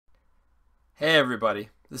Hey everybody,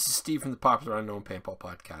 this is Steve from the Popular Unknown Paintball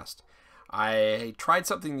Podcast. I tried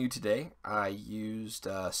something new today. I used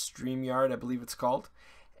StreamYard, I believe it's called,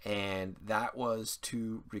 and that was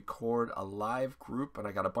to record a live group, and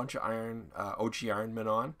I got a bunch of OG Ironmen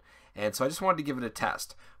on, and so I just wanted to give it a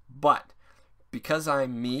test. But because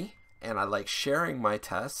I'm me, and I like sharing my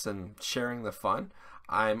tests and sharing the fun,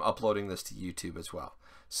 I'm uploading this to YouTube as well.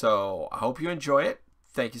 So I hope you enjoy it.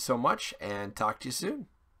 Thank you so much, and talk to you soon.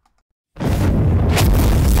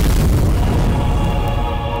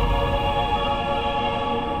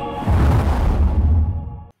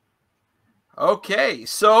 Okay,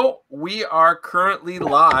 so we are currently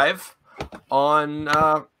live on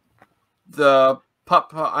the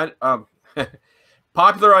Popular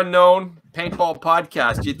Unknown Paintball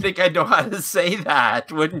Podcast. You'd think I know how to say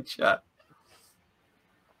that, wouldn't you?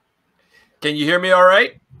 Can you hear me all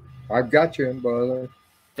right? I've got you, brother.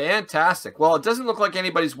 Fantastic. Well, it doesn't look like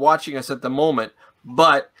anybody's watching us at the moment,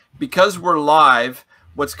 but because we're live,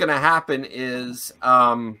 what's going to happen is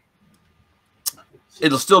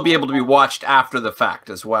it'll still be able to be watched after the fact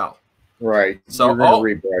as well. Right. So you're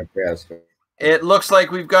going to rebroadcast it. It looks like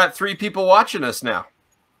we've got 3 people watching us now.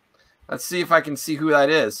 Let's see if I can see who that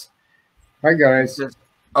is. Hi, guys.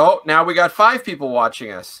 Oh, now we got 5 people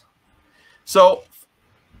watching us. So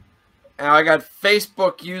now I got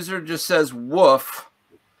Facebook user just says woof,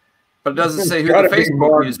 but it doesn't say who the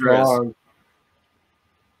Facebook user is.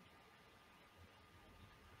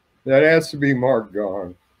 That has to be Mark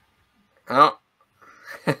Gong. Oh.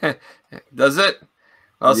 Does it?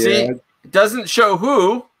 Well, yeah. See, it doesn't show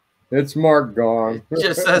who. It's Mark Gong. It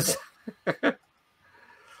just says.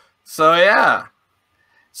 So, yeah.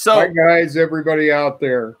 So, hi, guys, everybody out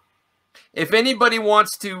there. If anybody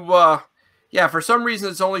wants to, yeah, for some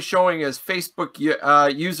reason it's only showing as Facebook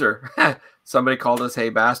user. Somebody called us, hey,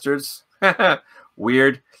 bastards.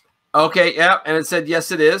 Weird. Okay, yeah, and it said,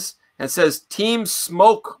 yes, it is. And it says, Team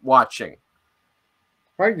Smoke watching.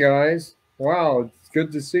 Hi, guys. Wow, it's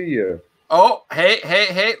good to see you. Oh,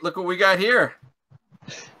 hey, look what we got here.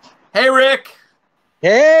 Hey, Rick.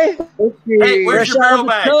 Hey. Hey, where's your barrel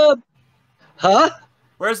bag? Huh?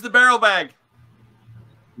 Where's the barrel bag?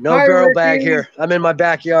 No barrel bag here. I'm in my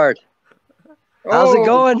backyard. How's it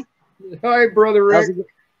going? Hi, Brother Rick.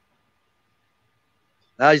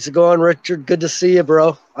 How's it going, Richard? Good to see you,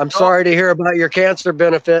 bro. I'm sorry to hear about your cancer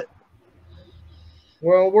benefit.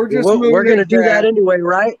 Well, we're going to do that anyway,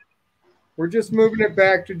 right? We're just moving it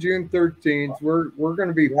back to June 13th. We're going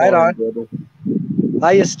to be right on. Brother.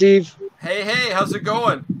 Hiya, Steve. Hey, how's it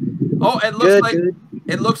going? Oh, it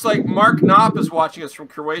looks like Mark Knop is watching us from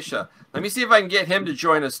Croatia. Let me see if I can get him to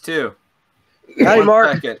join us too. Hi,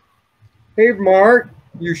 Mark. Second. Hey, Mark.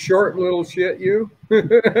 You short little shit, you.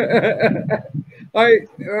 I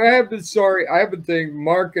have been thinking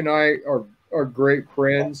Mark and I are great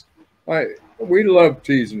friends. We love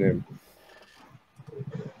teasing him.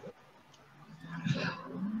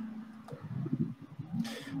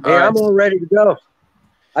 Hey, I'm all ready to go.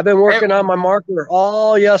 I've been working on my marker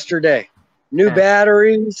all yesterday. New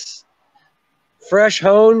batteries, fresh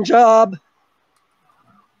hone job.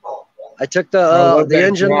 I took the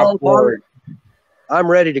engine all apart. I'm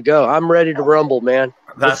ready to go. I'm ready to rumble, man.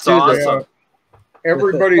 That's awesome.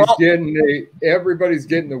 Everybody's getting the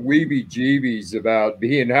weebie-jeebies about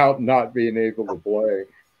being out and not being able to play.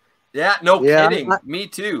 Yeah, no kidding. Me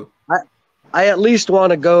too. I at least want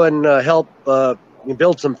to go and help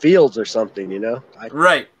build some fields or something, you know?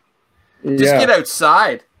 Right. Just get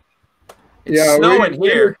outside. It's snowing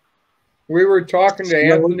here. We were talking to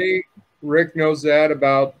Anthony. Rick knows that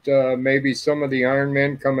about maybe some of the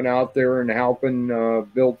Ironmen coming out there and helping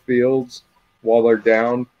build fields while they're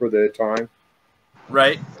down for the time.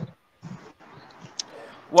 Right.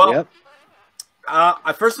 Well,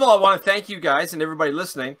 first of all, I want to thank you guys and everybody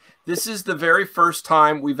listening. This is the very first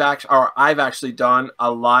time I've actually done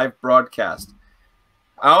a live broadcast.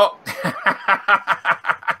 Oh,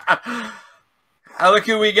 look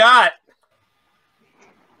who we got.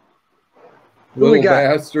 Little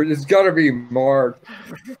bastard. It's got to be Mark.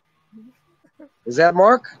 Is that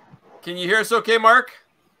Mark? Can you hear us okay, Mark?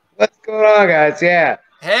 What's going on, guys? Yeah.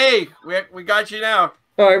 Hey, we got you now.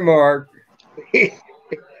 Hi, Mark.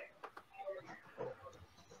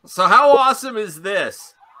 So how awesome is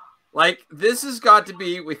this? Like, this has got to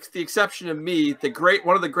be, with the exception of me,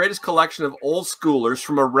 one of the greatest collection of old schoolers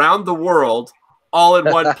from around the world, all in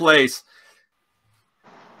one place.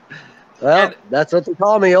 Well, that's what they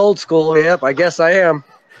call me, old school. Yep, I guess I am.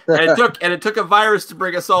 and it took a virus to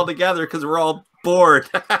bring us all together because we're all bored.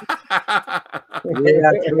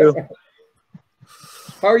 Yeah, true.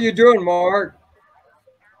 How are you doing, Mark?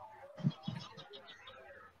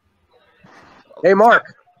 Hey,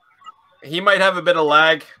 Mark. He might have a bit of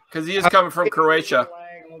lag because he is coming from Croatia.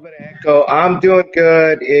 So I'm doing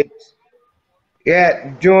good.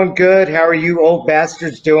 Doing good. How are you old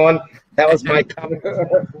bastards doing? That was my comment.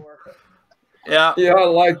 Yeah. Yeah, I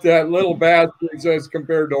like that. Little bastards as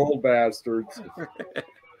compared to old bastards.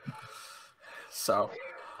 So,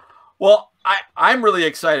 well, I'm really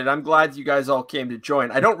excited. I'm glad you guys all came to join.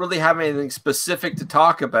 I don't really have anything specific to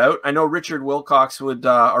talk about. I know Richard Wilcox would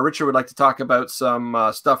like to talk about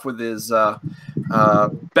some stuff with his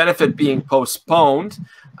benefit being postponed.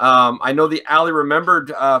 I know the Ali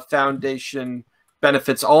Remembered Foundation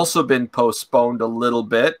benefits also been postponed a little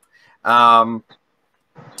bit. Oh,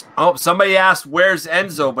 somebody asked, where's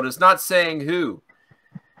Enzo? But it's not saying who.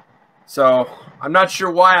 So I'm not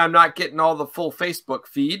sure why I'm not getting all the full Facebook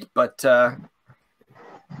feed, but yeah.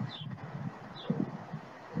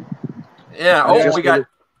 Oh, we got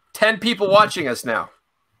 10 people watching us now.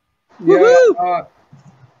 Yeah. I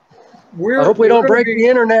hope we don't break the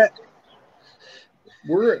internet.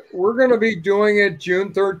 We're going to be doing it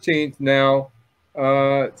June 13th now,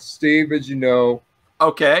 Steve, as you know.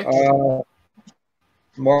 Okay.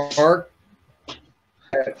 Mark, I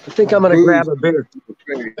think I'm going to grab a beer.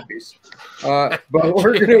 But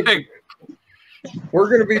we're going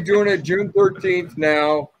to be doing it June 13th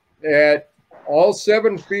now. At all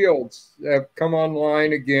 7 fields have come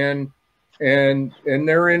online again, and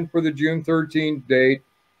they're in for the June 13th date.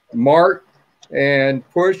 Mark and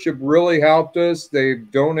Push have really helped us.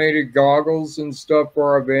 They've donated goggles and stuff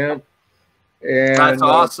for our event. And that's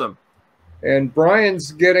awesome. And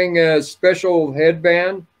Brian's getting a special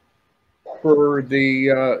headband for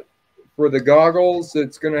the goggles.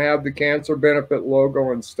 It's going to have the cancer benefit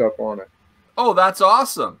logo and stuff on it. Oh, that's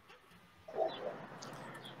awesome.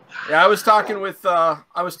 Yeah, I was talking with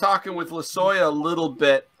LaSoya a little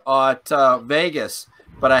bit at Vegas,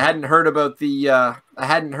 but I hadn't heard about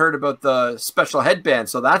the special headband,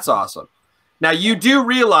 so that's awesome. Now you do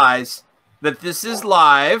realize that this is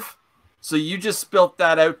live, so you just spilt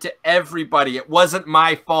that out to everybody. It wasn't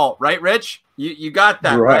my fault, right, Rich? You got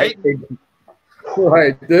that right?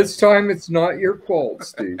 Right. This time it's not your fault,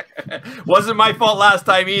 Steve. Wasn't my fault last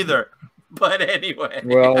time either. But anyway.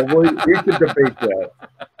 Well, we could debate that.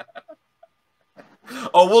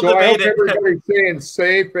 Oh, we'll debate it. Everybody's staying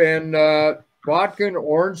safe, and vodka and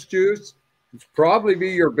orange juice would probably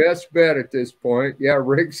be your best bet at this point. Yeah,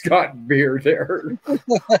 Rick's got beer there.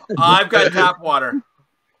 I've got tap water.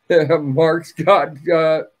 Mark's got,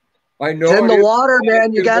 I know. It's in the water,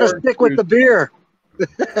 man. You got to stick with the beer.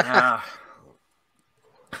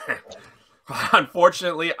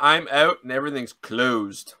 Unfortunately, I'm out and everything's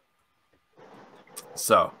closed.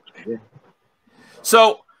 So,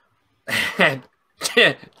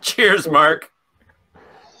 cheers, Mark.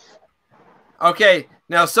 Okay,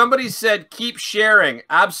 now somebody said keep sharing.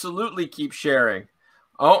 Absolutely keep sharing.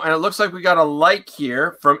 Oh, and it looks like we got a like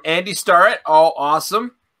here from Andy Starrett. Oh,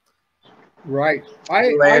 awesome. Right.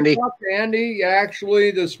 I talked to Andy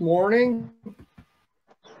actually this morning.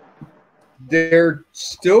 They're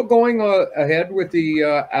still going ahead with the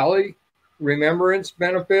Ali Remembrance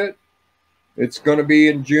benefit. It's going to be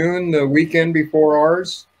in June, the weekend before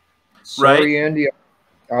ours. Sorry, right. Andy.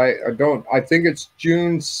 I think it's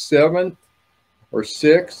June 7th or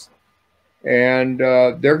 6th. And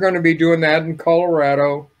they're going to be doing that in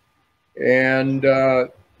Colorado. And,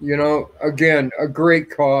 you know, again, a great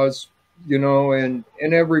cause, you know, and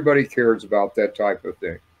everybody cares about that type of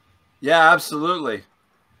thing. Yeah, absolutely.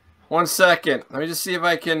 1 second. Let me just see if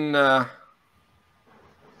I can,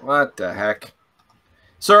 what the heck?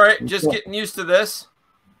 Sorry, just getting used to this.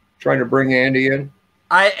 Trying to bring Andy in?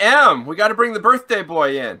 I am. We got to bring the birthday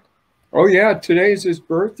boy in. Oh, yeah, today's his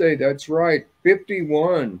birthday. That's right.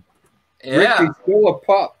 51. Yeah. Ricky's still a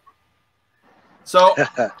pup. So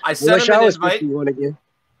I sent him an invite. 51 again.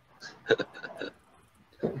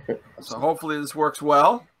 So hopefully this works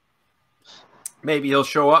well. Maybe he'll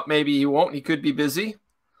show up. Maybe he won't. He could be busy.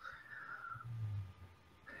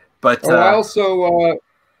 But I also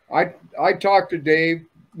I talked to Dave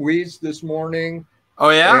Weiss this morning. Oh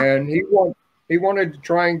yeah, and he wanted to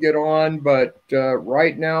try and get on, but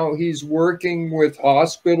right now he's working with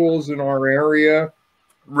hospitals in our area,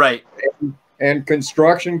 right, and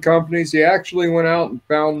construction companies. He actually went out and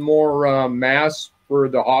found more masks for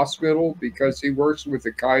the hospital because he works with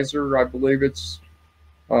the Kaiser, I believe it's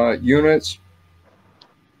units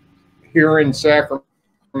here in Sacramento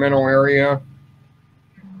area.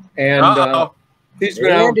 And he's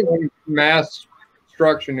been out in mass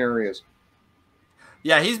construction areas.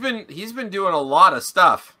 Yeah, he's been doing a lot of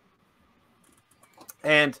stuff.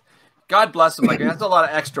 And God bless him. Like, that's a lot of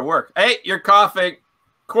extra work. Hey, you're coughing.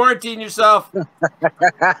 Quarantine yourself.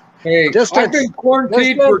 Hey, I've been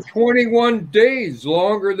quarantined for 21 days,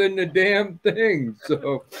 longer than the damn thing.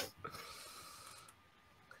 So,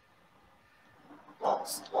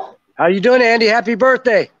 how you doing, Andy? Happy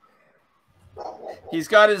birthday! He's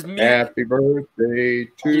got his mute. Happy birthday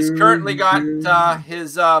to He's currently got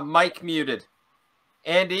his mic muted.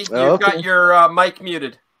 Andy, you've got your mic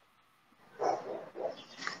muted.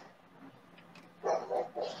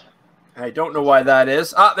 I don't know why that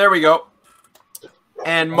is. Ah, there we go.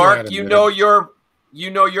 And Mark, you know your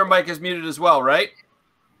mic is muted as well, right?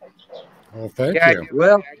 Well, thank you.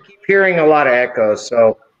 Well, I keep hearing a lot of echoes,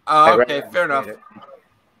 so. Okay, fair enough.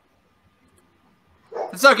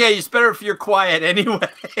 It's okay. It's better if you're quiet anyway.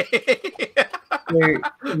 Hey,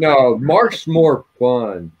 no, Mark's more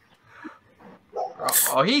fun.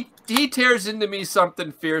 Oh, he tears into me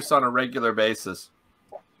something fierce on a regular basis.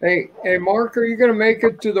 Hey, Mark, are you going to make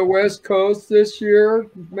it to the West Coast this year,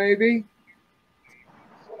 maybe?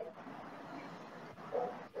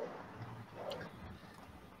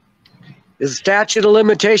 Is the statute of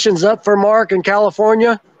limitations up for Mark in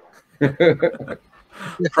California?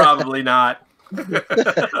 Probably not.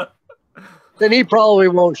 Then he probably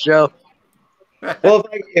won't show. Well,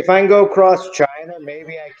 if I can go across China,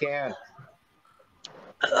 maybe I can.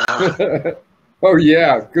 Oh,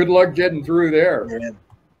 yeah. Good luck getting through there. Yeah.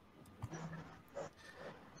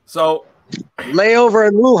 So, layover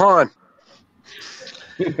in Wuhan.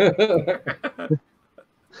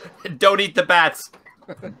 Don't eat the bats.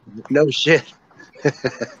 No shit.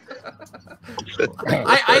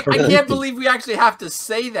 I can't believe we actually have to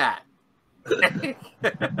say that.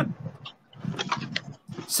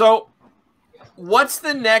 So, what's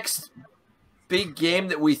the next big game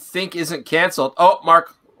that we think isn't canceled? Oh,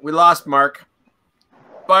 Mark, we lost Mark.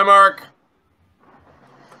 Bye, Mark.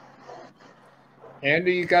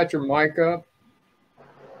 Andy, you got your mic up?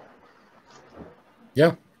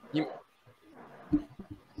 Yeah. You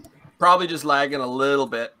probably just lagging a little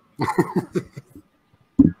bit.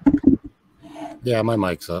 Yeah, my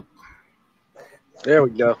mic's up. There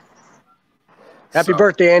we go. Happy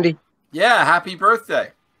birthday, Andy. Yeah, happy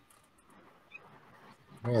birthday.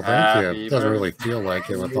 Well, thank you. It doesn't really feel like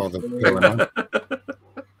it with all the going on.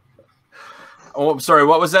 Oh, I'm sorry.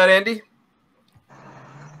 What was that, Andy?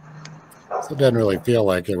 So it doesn't really feel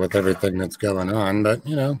like it with everything that's going on, but,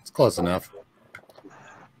 you know, it's close enough.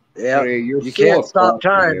 Yeah, Hey, you can't stop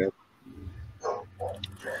time.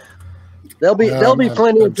 There'll be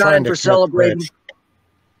plenty of time for celebrating.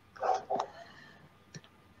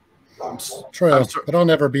 True, but I'll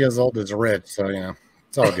never be as old as Rich, so, you know,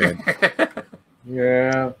 it's all good.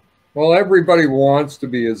 Yeah. Well, everybody wants to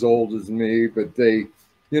be as old as me, but they,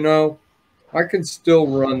 you know, I can still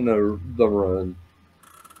run the run.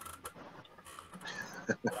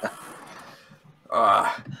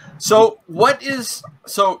 So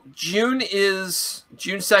June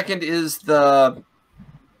 2nd is the,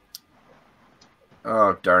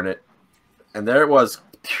 oh darn it, and there it was,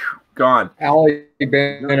 gone. Alley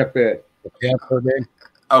benefit. The cancer game.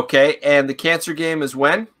 Okay, and the cancer game is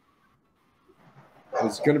when?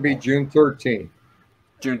 It's going to be June 13th.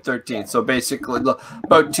 June 13th. So basically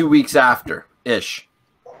about 2 weeks after ish.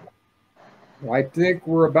 I think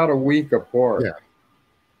we're about a week apart. Yeah.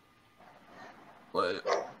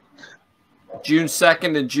 June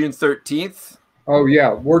 2nd and June 13th. Oh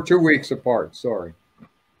yeah, we're 2 weeks apart. Sorry.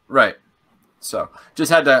 Right. So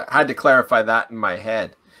just had to clarify that in my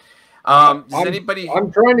head. Does anybody?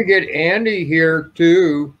 I'm trying to get Andy here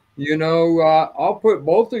too. You know, I'll put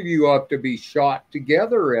both of you up to be shot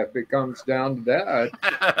together if it comes down to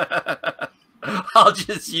that. I'll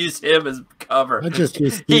just use him as cover.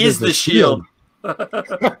 He's the shield.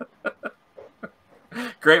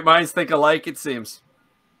 Great minds think alike, it seems.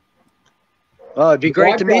 Oh, it'd be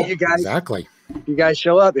great to meet you guys. Exactly. If you guys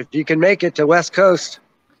show up, if you can make it to West Coast.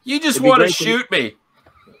 You just want to shoot me.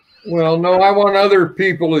 Well, no, I want other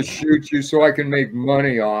people to shoot you so I can make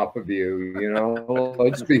money off of you. You know,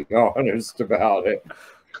 let's be honest about it.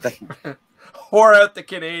 Whore out the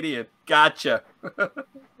Canadian. Gotcha.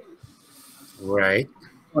 Right.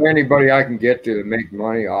 Anybody I can get to make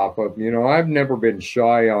money off of. You know, I've never been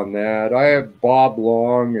shy on that. I have Bob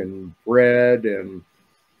Long and Fred and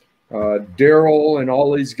Daryl and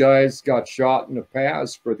all these guys got shot in the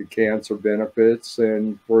past for the cancer benefits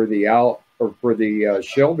and for the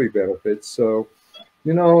Shelby benefits. So,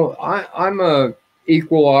 you know, I'm a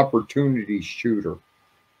equal opportunity shooter.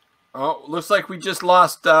 Oh, looks like we just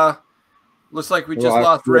lost. Lost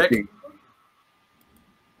Rick.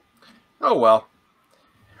 Oh well.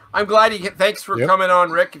 I'm glad you. Thanks for coming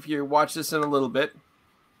on, Rick. If you watch this in a little bit,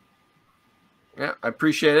 yeah, I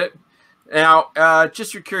appreciate it. Now,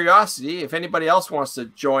 just your curiosity, if anybody else wants to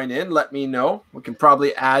join in, let me know. We can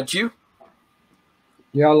probably add you.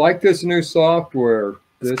 Yeah, I like this new software.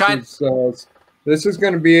 This is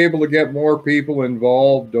going to be able to get more people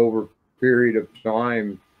involved over a period of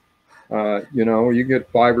time. You know, you get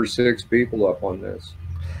 5 or 6 people up on this.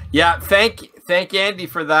 Yeah, thank Andy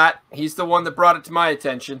for that. He's the one that brought it to my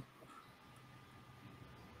attention.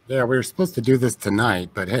 Yeah, we were supposed to do this tonight,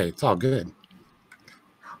 but hey, it's all good.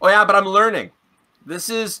 Oh yeah, but I'm learning. This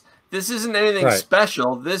isn't anything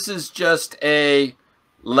special. This is just a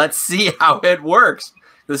let's see how it works.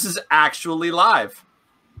 This is actually live.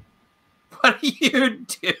 What are you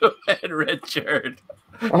doing, Richard?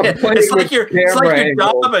 It's like you're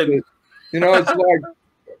dobbing. You know, it's like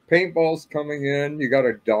paintballs coming in. You got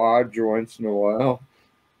to dodge once in a while.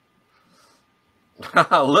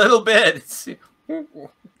 A little bit.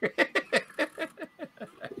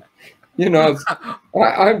 You know,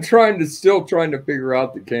 I'm still trying to figure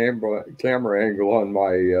out the camera angle on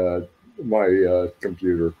my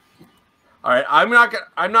computer. All right, I'm not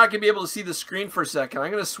gonna be able to see the screen for a second. I'm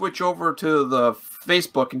gonna switch over to the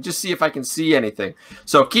Facebook and just see if I can see anything.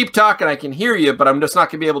 So keep talking. I can hear you, but I'm just not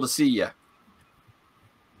gonna be able to see you.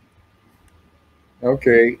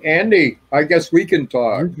 Okay, Andy, I guess we can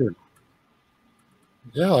talk.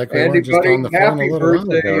 Yeah, like we Andy, were just on the phone a little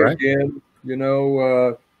while ago, right? Again. You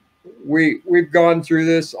know, we've gone through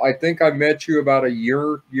this. I think I met you about a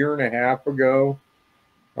year and a half ago.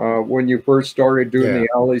 When you first started doing the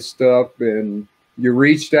alley stuff, and you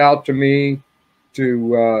reached out to me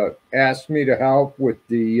to ask me to help with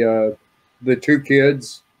the 2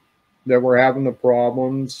 kids that were having the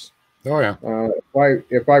problems. Oh yeah.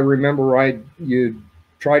 If I remember right, you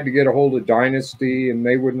tried to get a hold of Dynasty and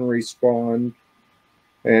they wouldn't respond,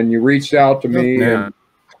 and you reached out to me,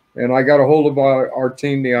 and I got a hold of our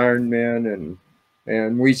team, the Iron Men,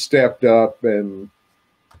 and we stepped up. And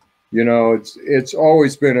you know, it's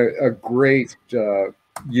always been a great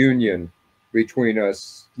union between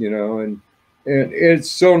us, you know, and it's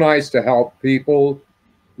so nice to help people,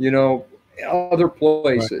 you know, other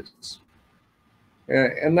places.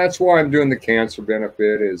 Right. And that's why I'm doing the cancer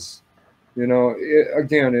benefit is, you know,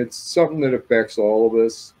 again, it's something that affects all of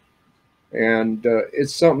us. And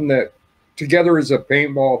it's something that together as a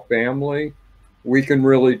paintball family, we can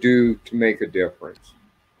really do to make a difference.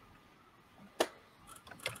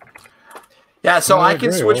 Yeah, so I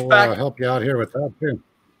can switch back. I'll help you out here with that too.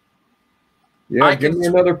 Yeah, give me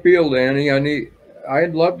another field, Annie.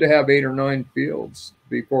 I'd love to have 8 or 9 fields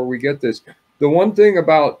before we get this. The one thing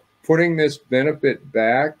about putting this benefit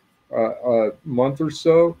back a month or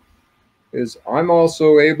so is I'm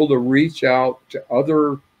also able to reach out to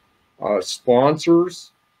other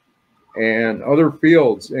sponsors and other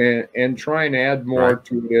fields and try and add more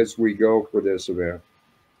to it as we go for this event.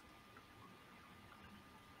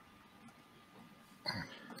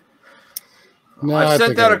 No, I've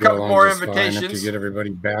sent out a couple more invitations to get everybody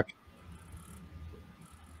back.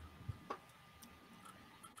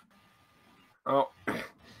 Oh,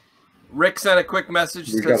 Rick sent a quick message.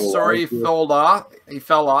 Says sorry he fell off. He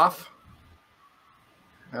fell off.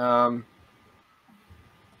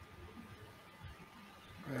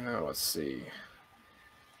 Let's see.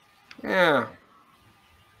 Yeah.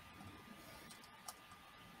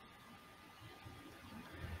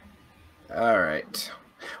 All right.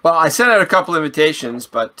 Well, I sent out a couple invitations,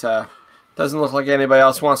 but doesn't look like anybody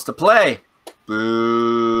else wants to play.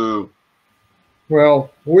 Boo.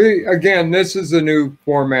 Well, again, this is a new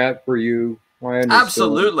format for you. I understand.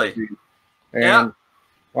 Absolutely. And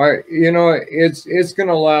you know, it's going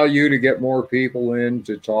to allow you to get more people in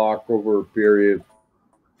to talk over a period of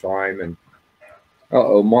time. And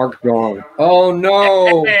Mark gone. Oh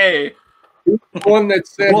no! Hey. He's the one that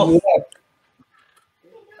said woof.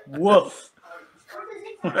 Woof.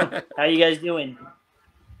 How you guys doing?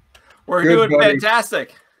 We're doing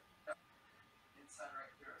fantastic.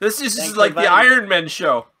 This is like the Iron Man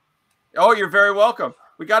show. Oh, you're very welcome.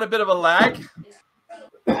 We got a bit of a lag.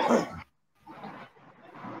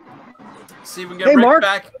 See if we can get Rick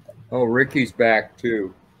back. Oh, Ricky's back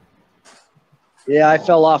too. Yeah, I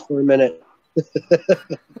fell off for a minute.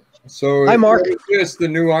 So hi, Mark. Is this the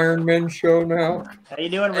new Iron Man show now? How you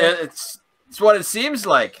doing, Rick? It's what it seems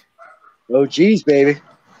like. Oh, geez, baby.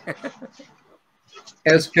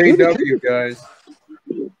 SKW, guys.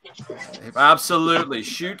 Absolutely.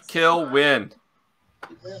 Shoot, kill, win.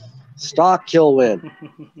 Stock, kill, win.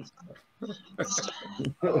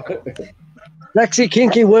 Sexy,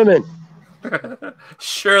 kinky women.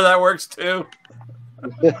 Sure, that works too.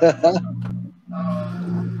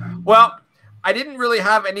 Well, I didn't really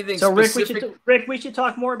have anything specific. Rick, we should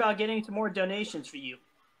talk more about getting to more donations for you.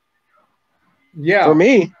 Yeah. For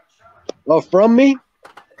me? Oh, from me?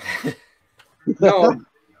 No,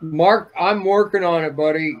 Mark, I'm working on it,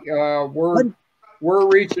 buddy. We're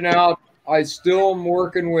reaching out. I still am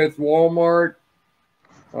working with Walmart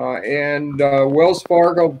and Wells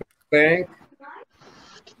Fargo Bank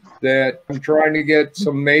that I'm trying to get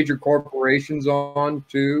some major corporations on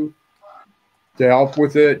too to help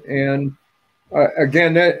with it. And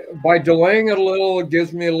again, by delaying it a little, it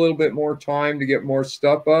gives me a little bit more time to get more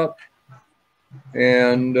stuff up.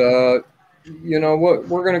 And you know what,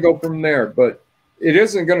 we're going to go from there. But it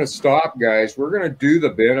isn't going to stop, guys. We're going to do the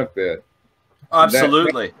benefit.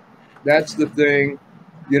 Absolutely. That's the thing.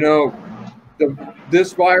 You know,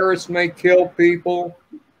 this virus may kill people,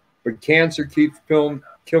 but cancer keeps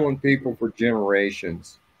killing people for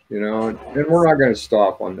generations. You know, and we're not going to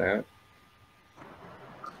stop on that.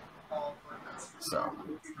 So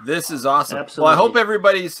this is awesome. Absolutely. Well,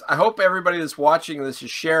 I hope everybody that's watching this is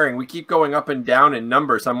sharing. We keep going up and down in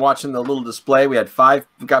numbers. I'm watching the little display. We've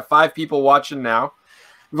got 5 people watching now.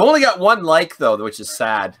 We've only got 1 like though, which is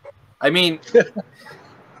sad. I mean,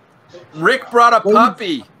 Rick brought a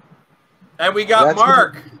puppy, and we got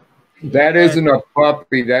Mark. That isn't a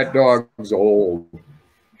puppy. That dog's old.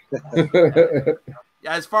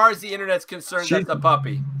 As far as the internet's concerned, that's a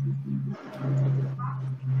puppy.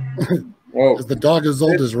 Well, Is the dog as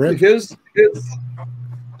old as Rick? His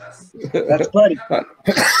That's Buddy.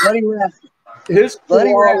 Buddy Rath. his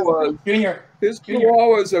Buddy chihuahuas, Junior. his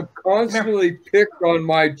chihuahuas have constantly picked on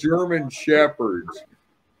my German shepherds.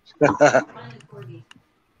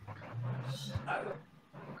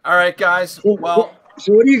 All right, guys. Well,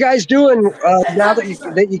 So what are you guys doing now that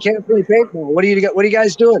you can't play paintball? What are you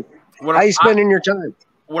guys doing? How are you spending your time?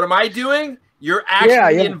 what am I doing? You're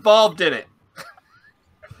actually involved in it.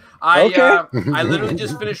 I literally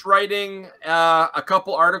just finished writing a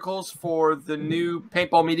couple articles for the new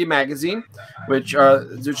Paintball Media magazine, which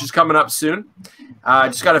is coming up soon. I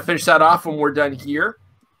just got to finish that off when we're done here.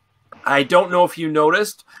 I don't know if you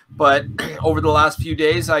noticed, but over the last few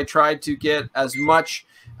days, I tried to get as much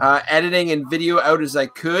editing and video out as I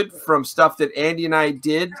could from stuff that Andy and I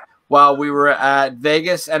did while we were at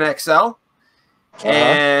Vegas NXL.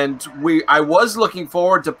 And I was looking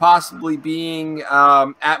forward to possibly being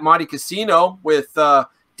at Monte Casino with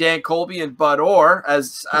Dan Colby and Bud Orr,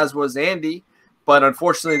 as was Andy, but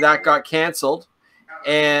unfortunately that got canceled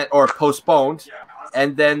or postponed.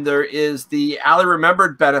 And then there is the Ali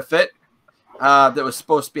Remembered benefit that was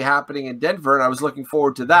supposed to be happening in Denver, and I was looking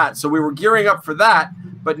forward to that. So we were gearing up for that,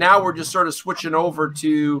 but now we're just sort of switching over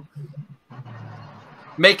to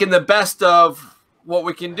making the best of what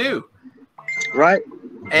we can do. Right.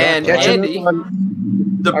 And Andy,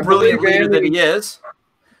 the brilliant leader that he is,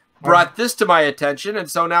 brought this to my attention, and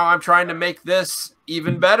so now I'm trying to make this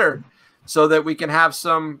even better so that we can have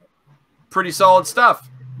some pretty solid stuff.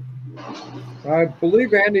 I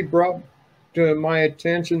believe Andy brought to my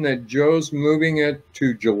attention that Joe's moving it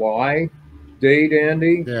to July date,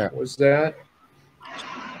 Andy. Yeah. Was that?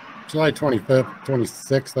 July 25th,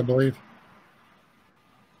 26th, I believe.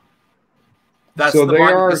 That's so the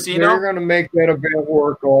they're Casino. going to make that event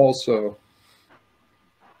work also.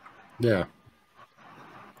 Yeah.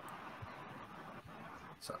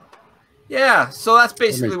 So that's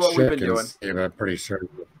basically what we've been doing. I'm pretty sure.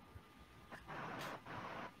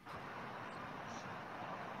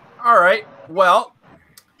 All right. Well,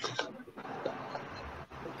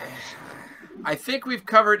 I think we've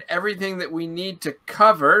covered everything that we need to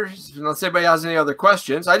cover. Unless anybody has any other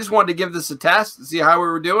questions. I just wanted to give this a test to see how we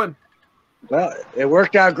were doing. Well, it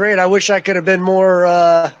worked out great. I wish I could have been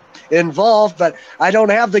more involved, but I don't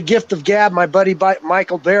have the gift of gab. My buddy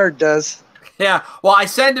Michael Baird does. Yeah. Well, I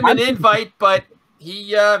sent him an invite, but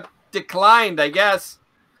he declined, I guess.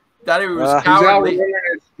 That he was cowardly. He's out running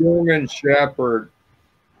his German Shepherd.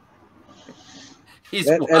 He's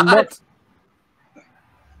And what?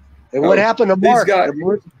 what happened to Mark?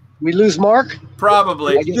 We lose Mark?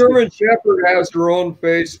 Probably. The German Shepherd has her own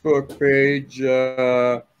Facebook page.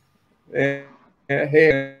 And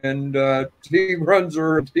he runs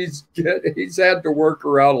her. He's had to work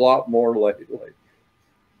her out a lot more lately.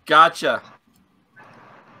 Gotcha.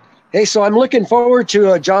 Hey, so I'm looking forward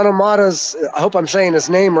to John Amata's, I hope I'm saying his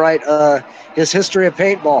name right, his history of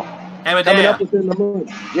paintball. Coming up within the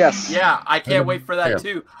month. Yes. Yeah, I can't wait for that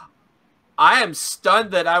too. I am stunned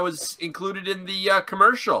that I was included in the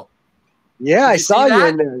commercial. Yeah, I saw you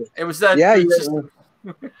in there. It was that. Yeah,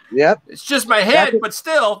 yep. It's just my head, but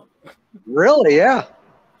still. Really? Yeah.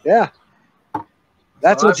 Yeah.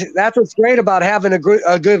 That's what's great about having a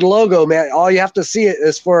good logo, man. All you have to see it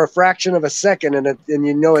is for a fraction of a second, and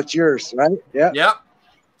you know it's yours, right? Yeah. Yep.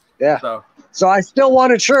 Yeah. So So I still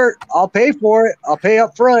want a shirt. I'll pay for it. I'll pay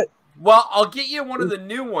up front. Well, I'll get you one of the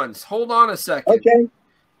new ones. Hold on a second. Okay.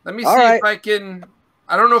 Let me see if I can.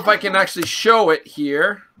 I don't know if I can actually show it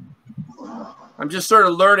here. I'm just sort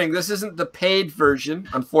of learning. This isn't the paid version,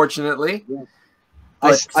 unfortunately. Yeah.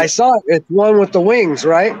 I saw it. It's one with the wings,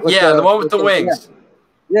 right? Yeah, the one with the wings.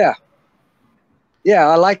 Yeah. Yeah,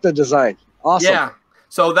 I like the design. Awesome. Yeah.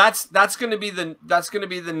 So that's going to be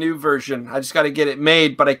the new version. I just got to get it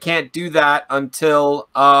made, but I can't do that until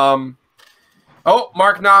oh,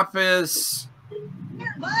 Mark Knop is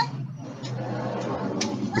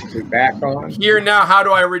back on here now. How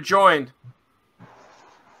do I rejoin?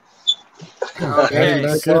 Okay.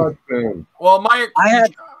 Well,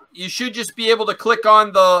 you should just be able to click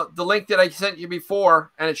on the link that I sent you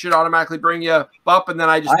before, and it should automatically bring you up, and then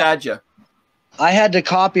I just add you. I had to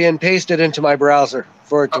copy and paste it into my browser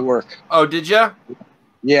for it to work. Oh, did you?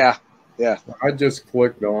 Yeah. Yeah. I just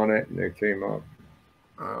clicked on it and it came up.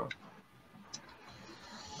 Oh.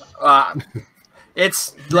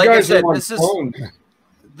 It's like I said,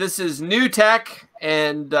 this is new tech,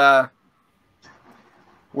 and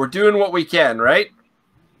we're doing what we can, right?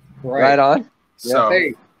 Right on. So,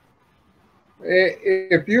 hey,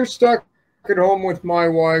 if you're stuck at home with my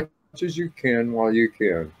wife, as much as you can while you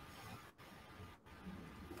can.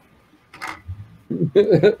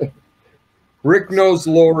 Rick knows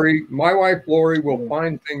Lori. My wife Lori will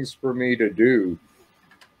find things for me to do.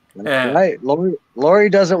 That's right. Lori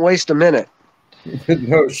doesn't waste a minute.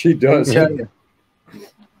 No, she doesn't.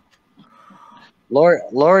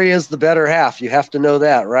 Lori is the better half. You have to know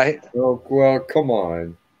that, right? Oh, well, come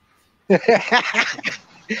on. I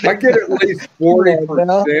get at least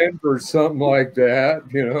 40% or something like that,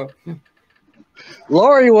 you know.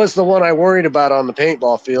 Lori was the one I worried about on the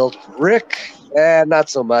paintball field. Rick, not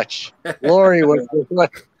so much. Lori was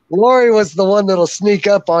the one that'll sneak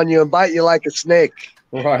up on you and bite you like a snake.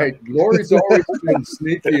 Right. Lori's always been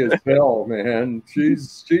sneaky as hell, man.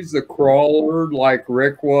 She's the crawler like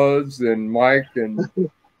Rick was and Mike. And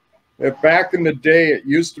back in the day, it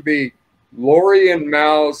used to be Lori and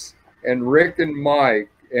Mouse and Rick and Mike.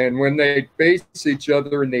 And when they face each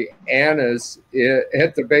other in the Annis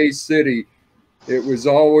at the Bay City, it was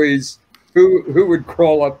always who would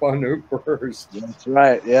crawl up on who first. That's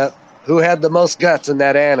right. Yep. Who had the most guts in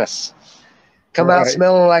that Annis? Come out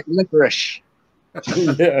smelling like licorice.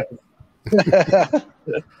 Yeah.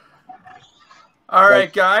 All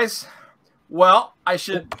right, guys. Well, I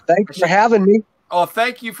should. Thanks for having me. Oh,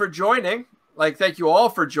 thank you for joining. Thank you all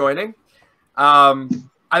for joining. I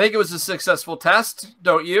think it was a successful test,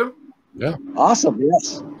 don't you? Yeah. Awesome.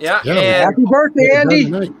 Yes. Yeah. Yeah. And happy birthday,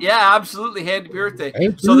 Andy. yeah, absolutely. Happy birthday.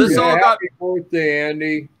 So this all got. Happy birthday,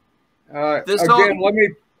 Andy. This again,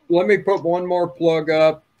 let me put one more plug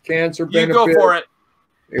up. Cancer benefit. You go for it.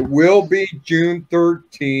 It will be June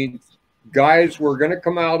 13th. Guys, we're going to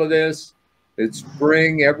come out of this. It's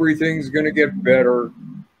spring. Everything's going to get better.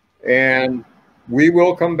 And we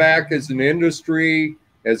will come back as an industry,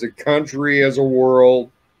 as a country, as a world.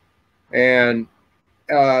 And,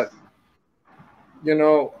 you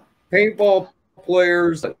know, paintball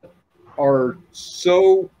players are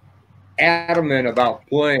so adamant about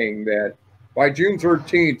playing that by June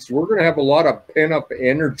 13th, we're going to have a lot of pent-up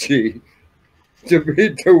energy to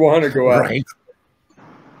want to go out. Right.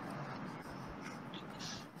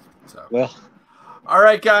 So. Well. All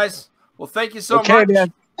right, guys. Well, thank you so much.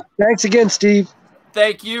 Man. Thanks again, Steve.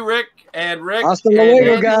 Thank you, Rick and Rick. Hasta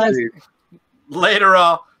luego, guys. Later,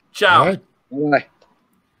 all. Ciao. All right. Bye.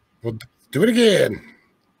 We'll do it again.